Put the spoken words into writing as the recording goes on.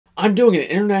I'm doing an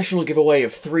international giveaway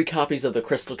of 3 copies of the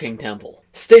Crystal King Temple.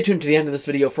 Stay tuned to the end of this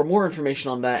video for more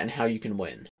information on that and how you can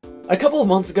win. A couple of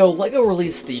months ago, LEGO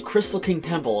released the Crystal King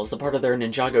Temple as a part of their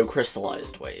Ninjago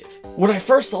crystallized wave. When I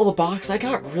first saw the box, I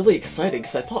got really excited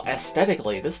because I thought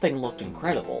aesthetically this thing looked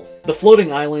incredible. The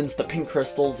floating islands, the pink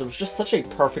crystals, it was just such a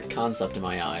perfect concept in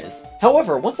my eyes.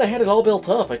 However, once I had it all built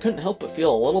up, I couldn't help but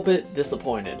feel a little bit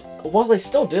disappointed. While I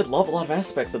still did love a lot of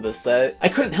aspects of this set, I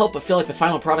couldn't help but feel like the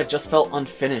final product just felt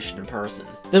unfinished in person.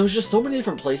 There was just so many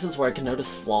different places where I could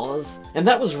notice flaws, and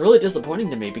that was really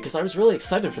disappointing to me because I was really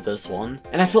excited for this one,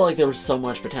 and I felt like there was so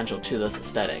much potential to this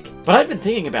aesthetic. But I've been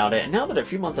thinking about it, and now that a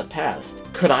few months have passed,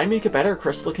 could I make a better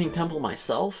Crystal King Temple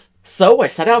myself? So I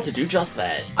set out to do just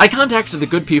that. I contacted the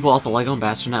good people at the LEGO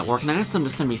Ambassador Network and asked them to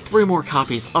send me 3 more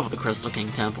copies of the Crystal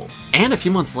King Temple. And a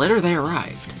few months later, they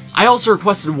arrived. I also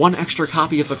requested 1 extra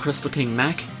copy of the Crystal King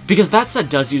mech, because that set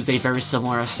does use a very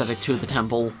similar aesthetic to the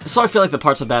temple, so I feel like the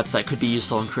parts of that set could be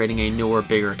useful in creating a newer,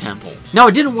 bigger temple. Now,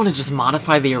 I didn't want to just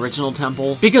modify the original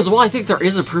temple, because while I think there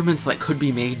is improvements that could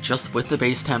be made just with the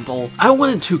base temple, I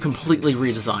wanted to completely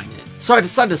redesign it. So I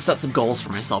decided to set some goals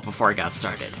for myself before I got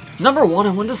started. Number 1, I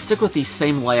wanted to stick with the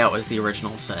same layout as the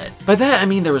original set. By that, I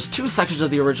mean there was 2 sections of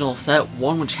the original set,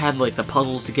 one which had like the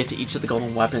puzzles to get to each of the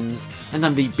golden weapons, and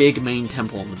then the big main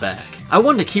temple in the back. I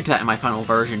wanted to keep that in my final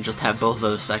version, just have both of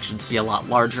those sections be a lot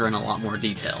larger and a lot more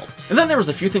detailed. And then there was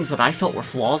a few things that I felt were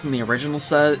flaws in the original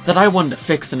set that I wanted to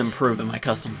fix and improve in my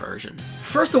custom version.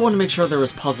 First, I wanted to make sure there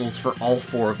was puzzles for all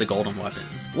 4 of the golden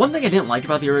weapons. One thing I didn't like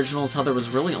about the original is how there was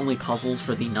really only puzzles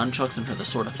for the nunchucks and for the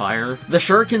Sword of Fire. The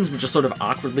shurikens were just sort of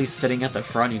awkwardly sitting at the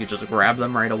front, you could just grab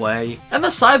them right away. And the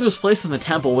scythe was placed in the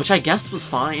temple, which I guess was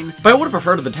fine, but I would have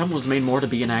preferred if the temple was made more to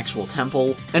be an actual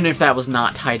temple, and if that was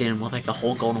not tied in with like the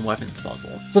whole golden weapons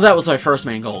puzzle. So that was my first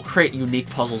main goal, create unique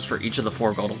puzzles for each of the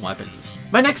 4 golden weapons.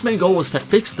 My next main goal was to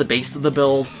fix the base of the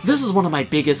build. This is one of my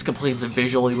biggest complaints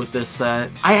visually with this set.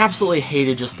 I absolutely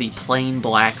hated just the plain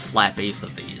black flat base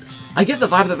of these. I get the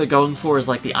vibe that they're going for is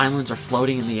like the islands are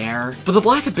floating in the air, but the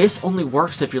black abyss only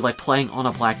works if you're like playing on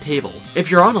a black table. If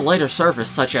you're on a lighter surface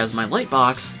such as my light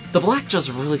box, the black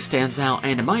just really stands out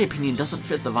and in my opinion doesn't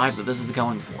fit the vibe that this is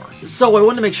going for. So I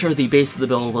wanted to make sure the base of the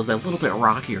build was a little bit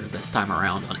rockier this time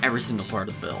around on every single part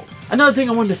of the build. Another thing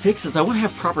I wanted to fix is I want to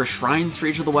have proper shrines for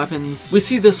each of the weapons. We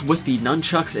see this with the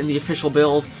nunchucks in the official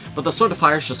build, but the Sword of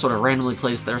Fire is just sort of randomly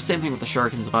placed there, same thing with the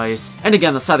Shurikens of Ice. And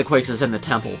again, the Scythe of Quakes is in the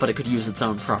temple, but it could use its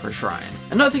own proper shrine.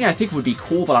 Another thing I think would be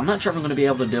cool, but I'm not sure if I'm going to be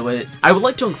able to do it, I would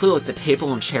like to include like the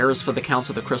table and chairs for the Counts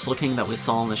of the Crystal King that we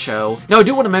saw in the show. Now I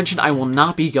do want to mention I will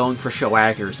not be going for show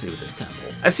accuracy with this temple.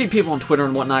 I've seen people on Twitter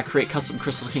and whatnot create custom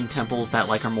Crystal King temples that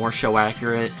like are more show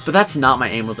accurate, but that's not my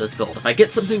aim with this build. If I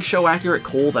get something show accurate,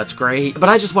 cool, that's great, but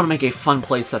I just want to make a fun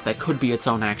playset that could be its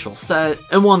own actual set,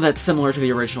 and one that's similar to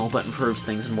the original but improves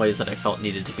things in ways that I felt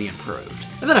needed to be improved.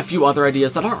 And then a few other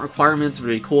ideas that aren't requirements, but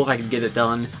would be cool if I could get it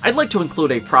done. I'd like to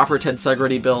include a proper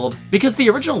tensegrity build, because the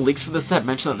original leaks for this set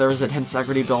mentioned that there was a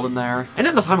tensegrity build in there, and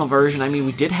in the final version, I mean,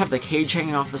 we did have the cage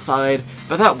hanging off the side,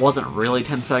 but that wasn't really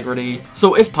tensegrity,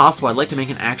 so if possible, I'd like to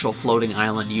make an actual floating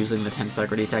island using the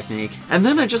tensegrity technique, and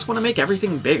then I just want to make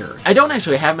everything bigger. I don't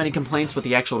actually have many complaints with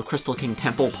the actual Crystal King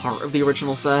Temple part of the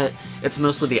original set, it's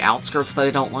mostly the outskirts that I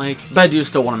don't like, but I do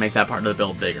still want to make that part of the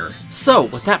build bigger. So,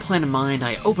 with that plan in mind,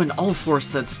 I opened all 4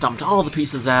 sets, dumped all the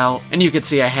pieces out, and you can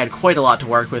see I had quite a lot to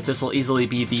work with. This will easily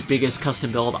be the biggest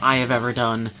custom build I have ever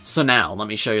done. So now, let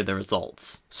me show you the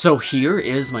results. So here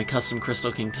is my custom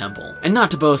Crystal King Temple. And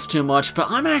not to boast too much, but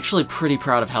I'm actually pretty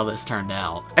proud of how this turned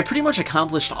out. I pretty much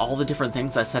accomplished all the different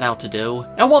things I set out to do,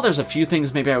 and while there's a few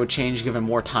things maybe I would change given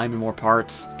more time and more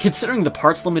parts, considering the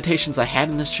parts limitations I had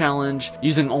in this challenge,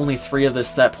 using only 3 of this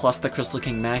set plus the Crystal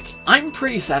King mech, I'm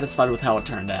pretty satisfied with how it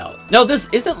turned out. Now this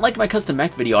isn't like my custom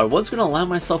mech video. I was going to allow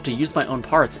myself to use my own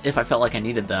parts if I felt like I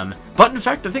needed them, but in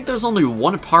fact I think there's only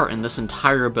 1 part in this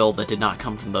entire build that did not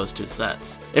come from those 2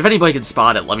 sets. If anybody can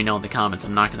spot it, let me know in the comments.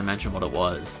 I'm not going to mention what it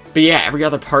was. But yeah, every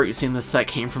other part you see in this set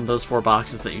came from those 4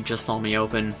 boxes that you just saw me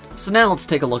open. So now let's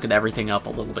take a look at everything up a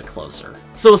little bit closer.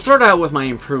 So we'll start out with my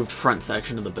improved front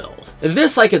section of the build.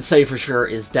 This I could say for sure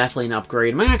is definitely an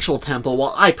upgrade. My actual temple,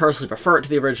 while I personally prefer it to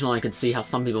the original, I could see how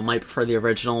some people might prefer the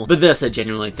original, but this I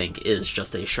genuinely think is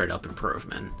just a straight up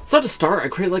improvement. So to start, I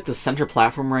create like the center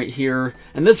platform right here,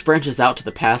 and this branches out to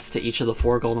the paths to each of the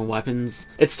 4 golden weapons.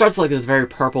 It starts like this very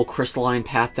purple crystalline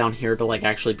path down here to like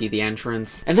actually be the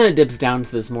entrance, and then it dips down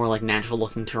to this more like natural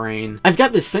looking terrain. I've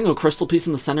got this single crystal piece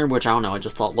in the center, which I don't know, I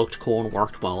just thought looked cool and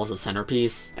worked well as a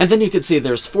centerpiece. And then you can see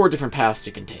there's 4 different paths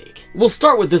you can take. We'll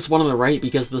start with this one on the right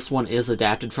because this one is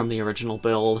adapted from the original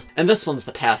build, and this one's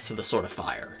the path to the Sword of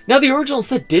Fire. Now the original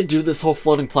set did do this whole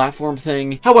floating platform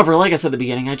thing, however, like I said at the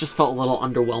beginning, I just felt a little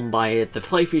underwhelmed by it. The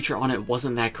play feature on it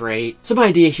wasn't that great, so my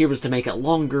idea here was to make it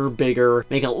longer, bigger,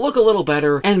 make it look a little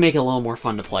better, and make it a little more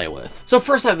fun to play with. So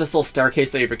first I have this little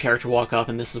staircase that you have your character walk up,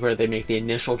 and this is where they make the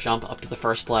initial jump up to the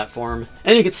first platform.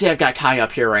 And you can see I've got Kai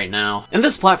up here right now. And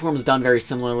this platform is done very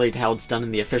similarly to how it's done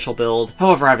in the official build,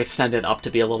 however I've extended it up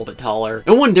to be a little bit taller.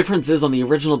 And one difference is on the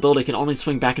original build it can only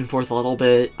swing back and forth a little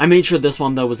bit. I made sure this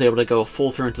one though was able to go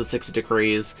full 360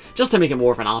 degrees, just to make it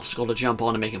more of an obstacle to jump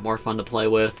on and make it more fun to play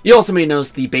with. You also may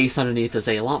notice the base underneath is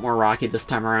a lot more rocky this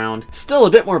time around. Still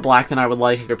a bit more black than I would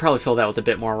like. I could probably fill that with a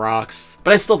bit more rocks,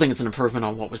 but I still think it's an improvement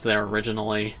on what was there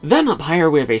originally. Then up higher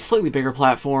we have a slightly bigger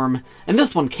platform, and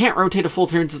this one can't rotate a full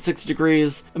 360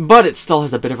 degrees, but it still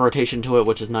has a bit of rotation to it,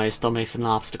 which is nice, still makes it an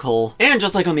obstacle. And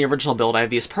just like on the original build, I have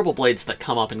these purple blades that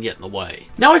come up and get in the way.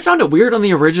 Now I found it weird on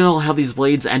the original how these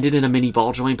blades ended in a mini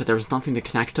ball joint, but there was nothing to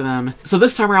connect to them. So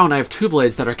this time around I have 2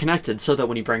 blades that are connected so that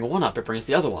when you bring one up, it brings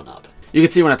the other one up. You can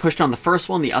see when I push down the first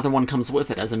one, the other one comes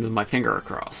with it as I move my finger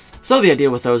across. So the idea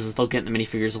with those is they'll get in the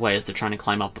minifigures' way as they're trying to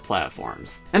climb up the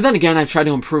platforms. And then again, I've tried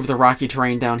to improve the rocky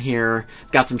terrain down here,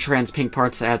 got some trans pink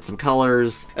parts to add some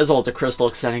colors, as well as a crystal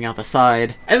extending out the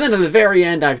side. And then at the very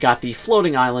end, I've got the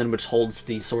floating island which holds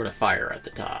the Sword of Fire at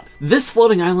the top. This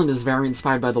floating island is very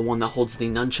inspired by the one that holds the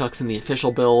nunchucks in the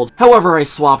official build. However, I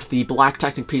swapped the black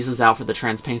Technic pieces out for the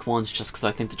trans pink ones just because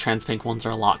I think the trans pink ones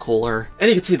are a lot cooler. And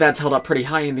you can see that's held up pretty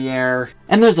high in the air.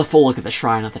 And there's a full look at the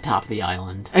shrine at the top of the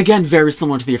island. Again, very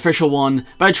similar to the official one,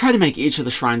 but I tried to make each of the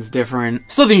shrines different.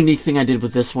 So the unique thing I did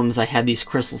with this one is I had these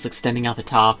crystals extending out the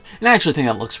top, and I actually think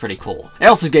that looks pretty cool. I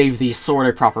also gave the sword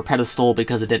a proper pedestal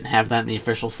because it didn't have that in the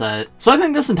official set. So I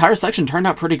think this entire section turned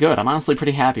out pretty good. I'm honestly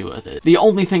pretty happy with it. The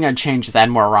only thing I'd change is add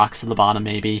more rocks to the bottom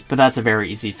maybe, but that's a very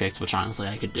easy fix, which honestly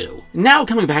I could do. Now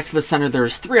coming back to the center,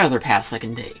 there's 3 other paths I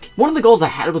can take. One of the goals I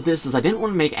had with this is I didn't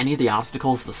want to make any of the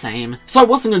obstacles the same, so I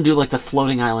wasn't going to do like the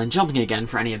floating island jumping again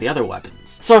for any of the other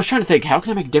weapons. So I was trying to think, how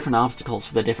can I make different obstacles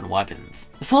for the different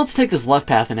weapons? So let's take this left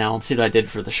path now and see what I did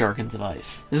for the shurikens of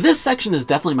ice. This section is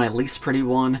definitely my least pretty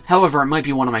one, however it might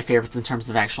be one of my favorites in terms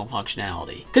of actual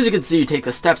functionality. Because you can see you take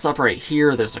the steps up right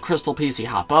here, there's a crystal piece, you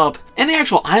hop up, and the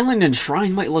actual island and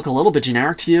shrine might look a little bit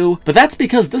generic to you, but that's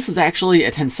because this is actually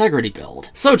a tensegrity build.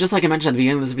 So just like I mentioned at the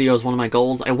beginning of this video as one of my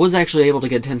goals, I was actually able to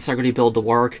get a tensegrity build to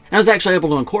work, and I was actually able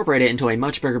to incorporate it into a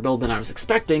much bigger build than I was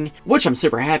expecting, which I'm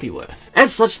super happy with.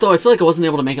 As such though, I feel like I wasn't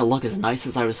able to make it look as nice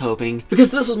as I was hoping, because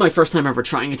this was my first time ever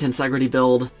trying a tensegrity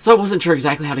build, so I wasn't sure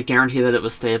exactly how to guarantee that it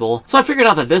was stable. So I figured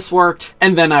out that this worked,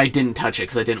 and then I didn't touch it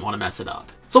because I didn't want to mess it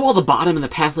up. So while the bottom and the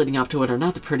path leading up to it are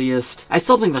not the prettiest, I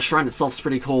still think the shrine itself is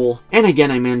pretty cool, and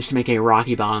again I managed to make a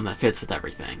rocky bottom that fits with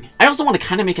everything. I also want to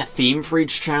kind of make a theme for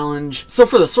each challenge. So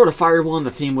for the Sword of Fire one,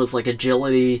 the theme was like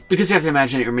agility, because you have to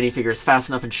imagine that your minifigure is fast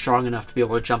enough and strong enough to be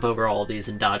able to jump over all of these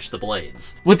and dodge the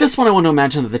blades. With this one I want to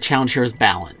imagine that the challenge here is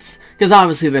balance, because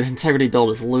obviously the integrity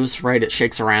build is loose, right? It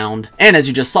shakes around, and as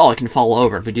you just saw, it can fall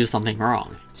over if we do something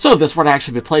wrong. So if this were to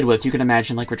actually be played with, you can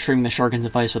imagine like retrieving the shuriken's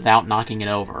device without knocking it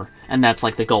over, and that's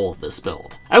like the goal of this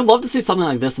build. I would love to see something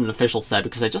like this in an official set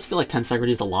because I just feel like tensegrity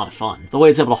is a lot of fun. The way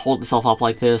it's able to hold itself up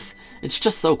like this, it's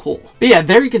just so cool. But yeah,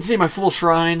 there you can see my full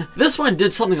shrine. This one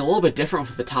did something a little bit different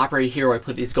with the top right here where I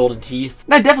put these golden teeth.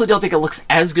 And I definitely don't think it looks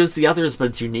as good as the others, but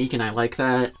it's unique and I like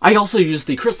that. I also used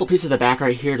the crystal piece at the back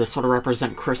right here to sort of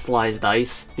represent crystallized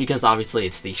ice, because obviously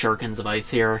it's the shurikens of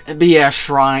ice here. But yeah,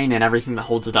 shrine and everything that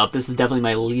holds it up, this is definitely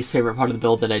my least favorite part of the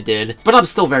build that I did, but I'm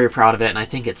still very proud of it and I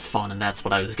think it's fun and that's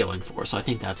what I was going for, so I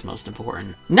think that's most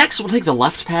important. Next we'll take the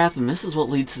left path, and this is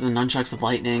what leads to the Nunchucks of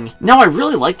Lightning. Now I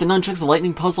really like the Nunchucks of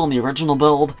Lightning puzzle in the original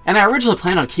build, and I originally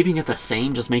planned on keeping it the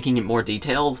same, just making it more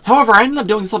detailed. However, I ended up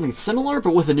doing something similar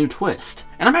but with a new twist,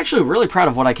 and I'm actually really proud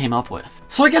of what I came up with.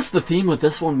 So I guess the theme with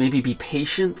this one maybe be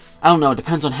patience. I don't know, it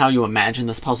depends on how you imagine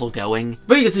this puzzle going.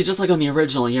 But you can see just like on the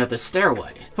original, you have this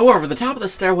stairway. However, the top of the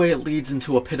stairway, it leads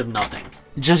into a pit of nothing.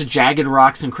 Just jagged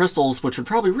rocks and crystals, which would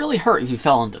probably really hurt if you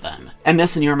fell into them. And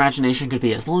this in your imagination could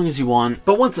be as long as you want,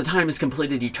 but once the time is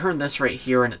completed, you turn this right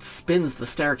here and it spins the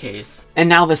staircase. And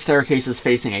now the staircase is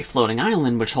facing a floating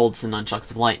island which holds the Nunchucks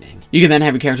of Lightning. You can then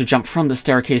have your character jump from the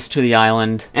staircase to the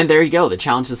island, and there you go, the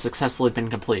challenge has successfully been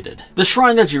completed. The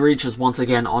shrine that you reach is once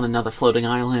again on another floating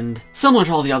island. Similar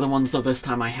to all the other ones, though this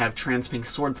time I have trans pink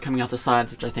swords coming out the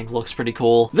sides, which I think looks pretty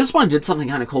cool. This one did something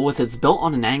kind of cool with it. It's built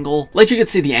on an angle. Like you can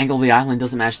see the angle of the island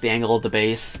doesn't match the angle of the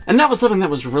base. And that was something that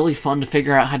was really fun to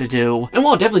figure out how to do. And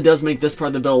while it definitely does make this part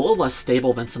of the build a little less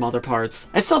stable than some other parts,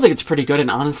 I still think it's pretty good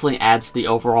and honestly adds to the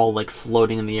overall, like,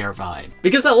 floating in the air vibe.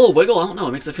 Because that little wiggle, I don't know,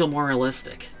 it makes it feel more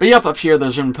realistic. But yep, up here,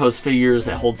 there's room to pose figures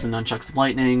that holds the nunchucks of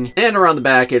lightning. And around the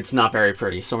back, it's not very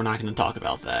pretty, so we're not going to talk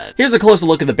about that. Here's a closer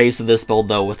look at the base of this build,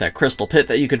 though, with that crystal pit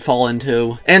that you could fall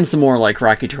into, and some more, like,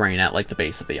 rocky terrain at, like, the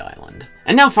base of the island.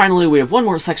 And now finally we have one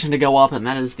more section to go up, and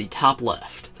that is the top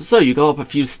left. So you go up a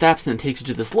few steps and it takes you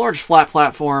to this large flat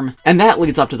platform, and that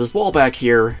leads up to this wall back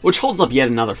here, which holds up yet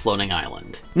another floating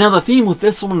island. Now the theme with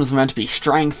this one was meant to be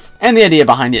strength, and the idea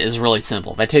behind it is really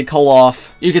simple. If I take coal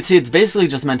off, you can see it's basically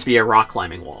just meant to be a rock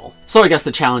climbing wall. So I guess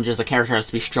the challenge is a character has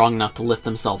to be strong enough to lift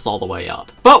themselves all the way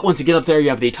up. But once you get up there, you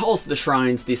have the tallest of the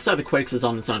shrines. The Site of the Quakes is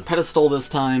on its own pedestal this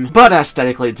time, but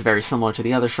aesthetically it's very similar to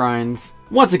the other shrines.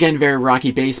 Once again, very rocky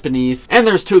base beneath, and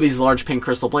there's two of these large pink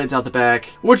crystal blades out the back,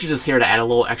 which are just here to add a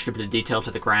little extra bit of detail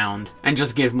to the ground, and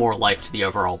just give more life to the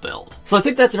overall build. So I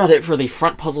think that's about it for the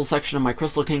front puzzle section of my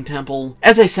Crystal King Temple.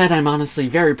 As I said, I'm honestly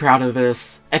very proud of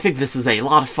this. I think this is a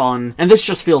lot of fun, and this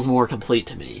just feels more complete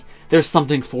to me. There's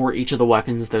something for each of the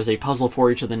weapons, there's a puzzle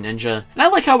for each of the ninja, and I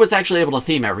like how it's actually able to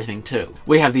theme everything too.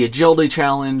 We have the agility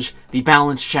challenge, the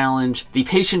balance challenge, the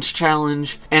patience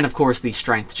challenge, and of course the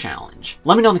strength challenge.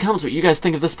 Let me know in the comments what you guys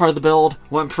think of this part of the build,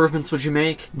 what improvements would you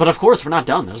make? But of course we're not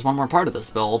done, there's one more part of this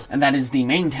build, and that is the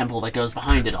main temple that goes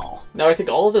behind it all. Now I think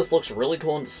all of this looks really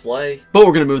cool on display, but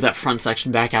we're going to move that front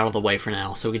section back out of the way for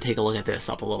now so we can take a look at this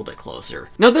up a little bit closer.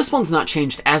 Now this one's not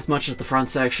changed as much as the front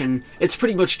section, it's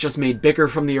pretty much just made bigger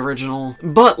from the original,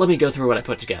 but let me go through what I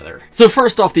put together. So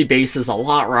first off, the base is a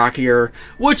lot rockier,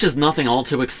 which is nothing all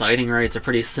too exciting, right? It's a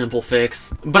pretty simple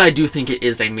fix, but I do think it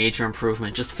is a major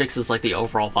improvement, just fixes like the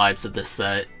overall vibes of this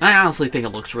set. I honestly think it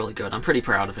looks really good, I'm pretty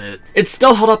proud of it. It's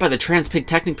still held up by the Transpink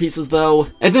Technic pieces though,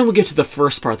 and then we get to the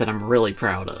first part that I'm really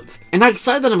proud of. And I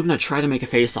decided that I'm going to try to make a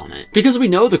face on it, because we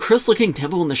know the Crystal King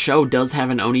Temple in the show does have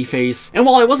an Oni face, and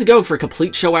while I wasn't going for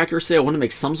complete show accuracy, I wanted to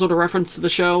make some sort of reference to the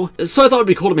show, so I thought it'd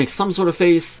be cool to make some sort of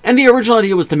face, and the original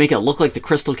idea was to make it look like the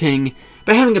Crystal King,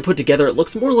 but having it put together, it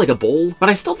looks more like a bowl, but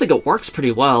I still think it works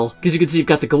pretty well, because you can see you've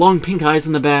got the glowing pink eyes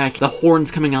in the back, the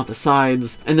horns coming out the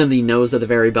sides, and then the nose at the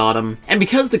very bottom. And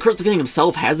because the Crystal King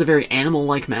himself has a very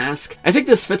animal-like mask, I think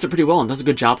this fits it pretty well and does a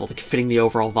good job of like fitting the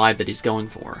overall vibe that he's going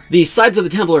for. The sides of the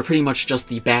temple are pretty much just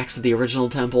the backs of the original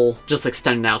temple, just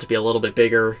extended out to be a little bit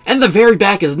bigger. And the very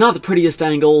back is not the prettiest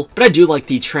angle, but I do like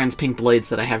the trans pink blades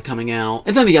that I have coming out.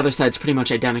 And then the other side's pretty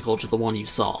much identical to the one you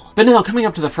saw. But now, coming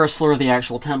up to the first floor of the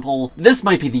actual temple, this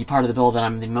might be the part of the build that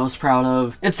I'm the most proud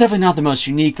of. It's definitely not the most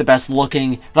unique, the best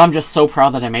looking, but I'm just so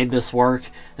proud that I made this work.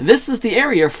 This is the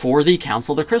area for the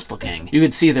Council of the Crystal King. You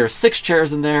can see there's 6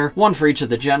 chairs in there, 1 for each of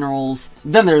the generals.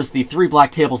 Then there's the 3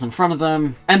 black tables in front of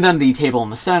them, and then the table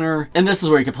in the center. And this is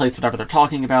where you can place whatever they're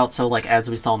talking about. So like as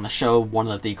we saw in the show, one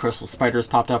of the crystal spiders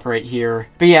popped up right here.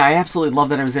 But yeah, I absolutely love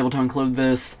that I was able to include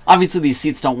this. Obviously these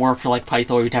seats don't work for like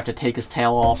Pythor, you'd have to take his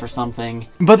tail off or something.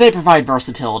 But they provide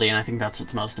versatility, and I think that's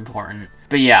what's most important.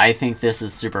 But yeah, I think this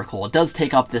is super cool. It does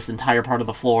take up this entire part of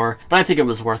the floor, but I think it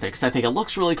was worth it because I think it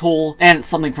looks really cool, and it's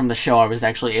something from the show I was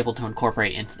actually able to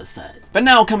incorporate into the set. But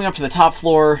now, coming up to the top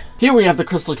floor, here we have the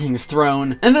Crystal King's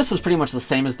throne, and this is pretty much the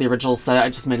same as the original set, I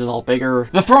just made it all bigger.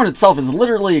 The throne itself is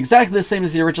literally exactly the same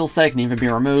as the original set, can even be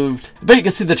removed, but you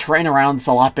can see the terrain around is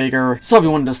a lot bigger, so if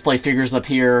you want to display figures up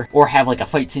here, or have like a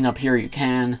fight scene up here, you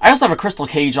can. I also have a crystal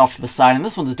cage off to the side, and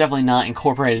this one's definitely not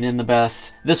incorporated in the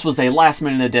best. This was a last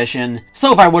minute addition,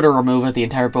 so if I were to remove it, the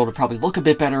entire build would probably look a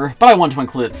bit better, but I wanted to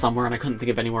include it somewhere, and I couldn't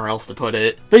think of anywhere else to put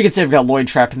it. But you can see I've got Lloyd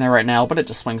trapped in there right now, but it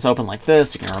just swings open like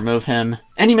this, you can remove him.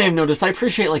 And you may have noticed, I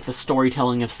appreciate like the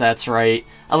storytelling of sets, right?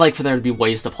 I like for there to be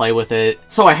ways to play with it.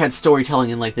 So I had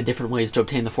storytelling in like the different ways to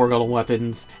obtain the 4 golden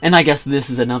weapons. And I guess this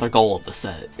is another goal of the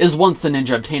set, is once the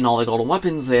ninja obtain all the golden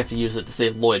weapons, they have to use it to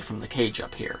save Lloyd from the cage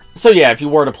up here. So yeah, if you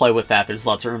were to play with that, there's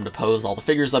lots of room to pose all the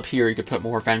figures up here. You could put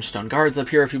more Vengestone guards up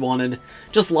here if you wanted.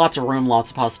 Just lots of room, lots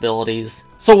of possibilities.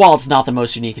 So while it's not the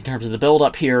most unique in terms of the build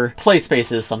up here, play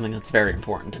space is something that's very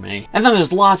important to me. And then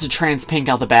there's lots of trans pink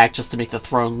out the back just to make the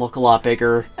throne look a lot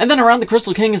bigger. And then around the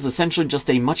Crystal King is essentially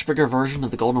just a much bigger version of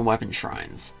the golden weapon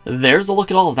shrines. There's a look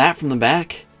at all of that from the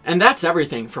back. And that's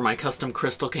everything for my custom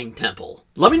Crystal King temple.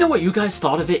 Let me know what you guys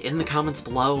thought of it in the comments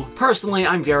below. Personally,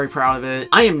 I'm very proud of it.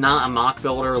 I am not a mock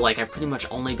builder, like I've pretty much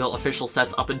only built official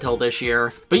sets up until this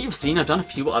year. But you've seen I've done a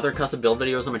few other custom build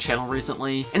videos on my channel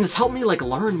recently, and it's helped me like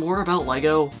learn more about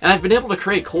LEGO. And I've been able to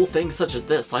create cool things such as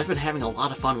this, so I've been having a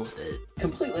lot of fun with it.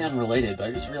 Completely unrelated, but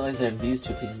I just realized I have these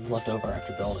 2 pieces left over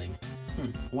after building.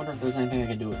 I wonder if there's anything I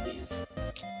can do with these.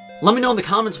 Let me know in the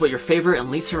comments what your favorite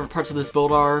and least favorite parts of this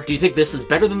build are. Do you think this is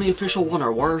better than the official one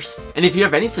or worse? And if you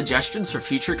have any suggestions for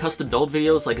future custom build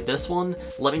videos like this one,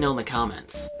 let me know in the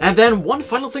comments. And then one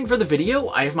final thing for the video,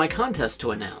 I have my contest to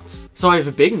announce. So I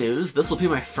have big news, this will be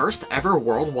my first ever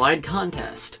worldwide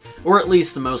contest. Or at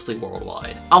least mostly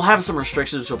worldwide. I'll have some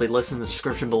restrictions which will be listed in the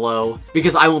description below,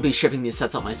 because I won't be shipping these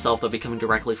sets out myself, they'll be coming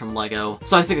directly from LEGO.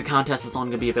 So I think the contest is only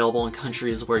going to be available in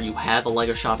countries where you have a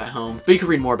LEGO shop at home, but you can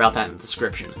read more about that in the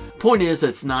description. Point is,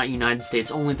 it's not United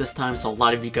States only this time, so a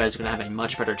lot of you guys are going to have a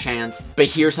much better chance, but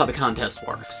here's how the contest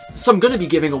works. So I'm going to be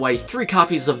giving away 3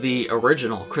 copies of the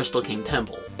original Crystal King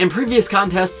Temple. In previous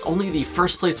contests, only the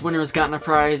first place winner has gotten a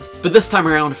prize, but this time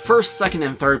around, first, second,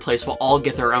 and third place will all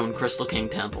get their own Crystal King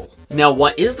Temple. Now,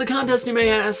 what is the contest, you may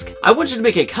ask? I want you to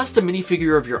make a custom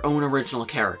minifigure of your own original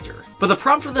character. But the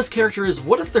problem for this character is,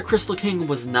 what if the Crystal King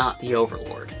was not the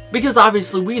Overlord? Because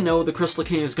obviously we know the Crystal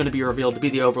King is going to be revealed to be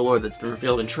the Overlord that's been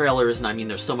revealed in trailers, and I mean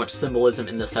there's so much symbolism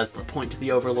in the sets that point to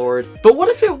the Overlord. But what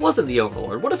if it wasn't the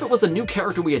Overlord? What if it was a new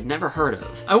character we had never heard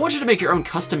of? I want you to make your own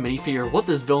custom minifigure, what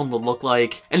this villain would look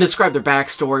like, and describe their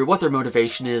backstory, what their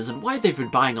motivation is, and why they've been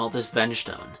buying all this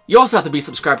Vengestone. You also have to be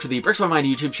subscribed to the Bricks by Mine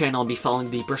YouTube channel and be following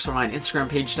the Bricks by Mine Instagram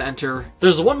page to enter.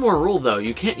 There's one more rule though,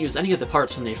 you can't use any of the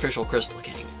parts from the official Crystal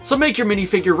King. So make your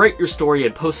minifigure, write your story,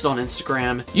 and post it on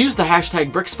Instagram. Use the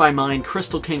hashtag BricksByMine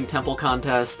Crystal King Temple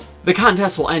Contest. The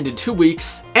contest will end in 2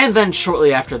 weeks, and then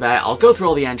shortly after that, I'll go through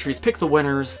all the entries, pick the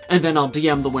winners, and then I'll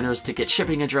DM the winners to get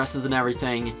shipping addresses and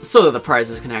everything, so that the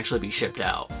prizes can actually be shipped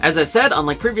out. As I said,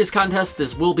 unlike previous contests,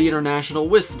 this will be international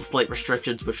with some slight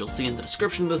restrictions, which you'll see in the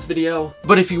description of this video.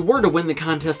 But if you were to win the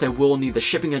contest, I will need the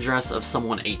shipping address of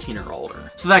someone 18 or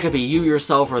older. So that could be you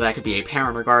yourself, or that could be a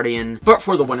parent or guardian, but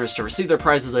for the winners to receive their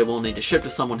prizes, I will need to ship to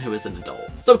someone who is an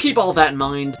adult. So keep all of that in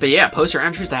mind. But yeah, post your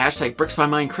entries to hashtag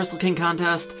BricksByMine Crystal King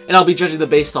Contest, and I'll be judging them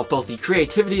based off both the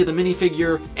creativity of the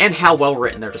minifigure and how well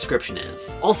written their description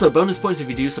is. Also, bonus points if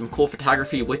you do some cool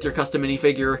photography with your custom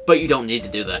minifigure, but you don't need to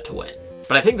do that to win.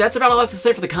 But I think that's about all I have to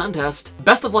say for the contest.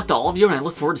 Best of luck to all of you, and I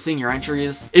look forward to seeing your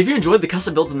entries. If you enjoyed the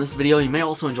custom build in this video, you may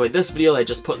also enjoy this video that I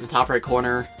just put in the top right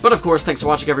corner. But of course, thanks for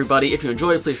watching everybody. If you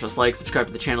enjoyed, please press like, subscribe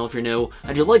to the channel if you're new.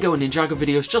 I do LEGO and Ninjago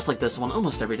videos just like this one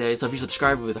almost every day, so if you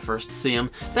subscribe, you'll be the first to see them.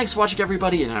 Thanks for watching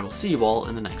everybody, and I will see you all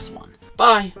in the next one.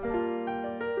 Bye!